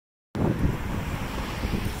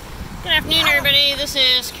afternoon, everybody. This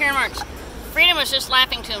is Courtyard Marriott. Freedom was just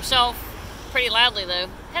laughing to himself pretty loudly, though.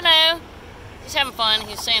 Hello. He's having fun.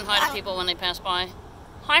 He's saying hi to people when they pass by.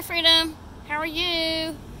 Hi, Freedom. How are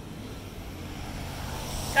you?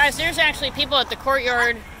 Guys, there's actually people at the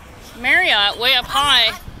Courtyard Marriott way up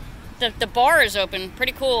high. The bar is open.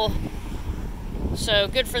 Pretty cool. So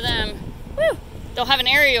good for them. Woo! They'll have an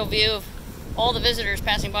aerial view of all the visitors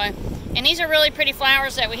passing by. And these are really pretty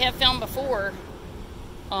flowers that we have filmed before.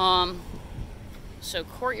 So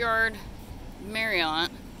Courtyard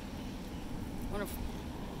Marriott. Wonderful.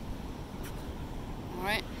 All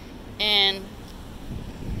right. And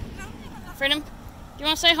Freedom, do you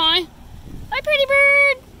want to say hi? Hi, pretty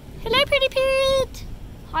bird. Hello, pretty pet.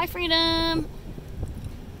 Hi, Freedom.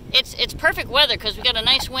 It's perfect weather because we got a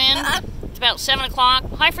nice wind. It's about 7 o'clock.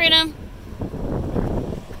 Hi, Freedom.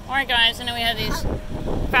 All right, guys. And then we have these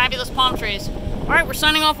fabulous palm trees. All right, we're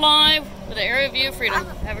signing off live with the area view of Freedom.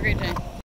 Have a great day.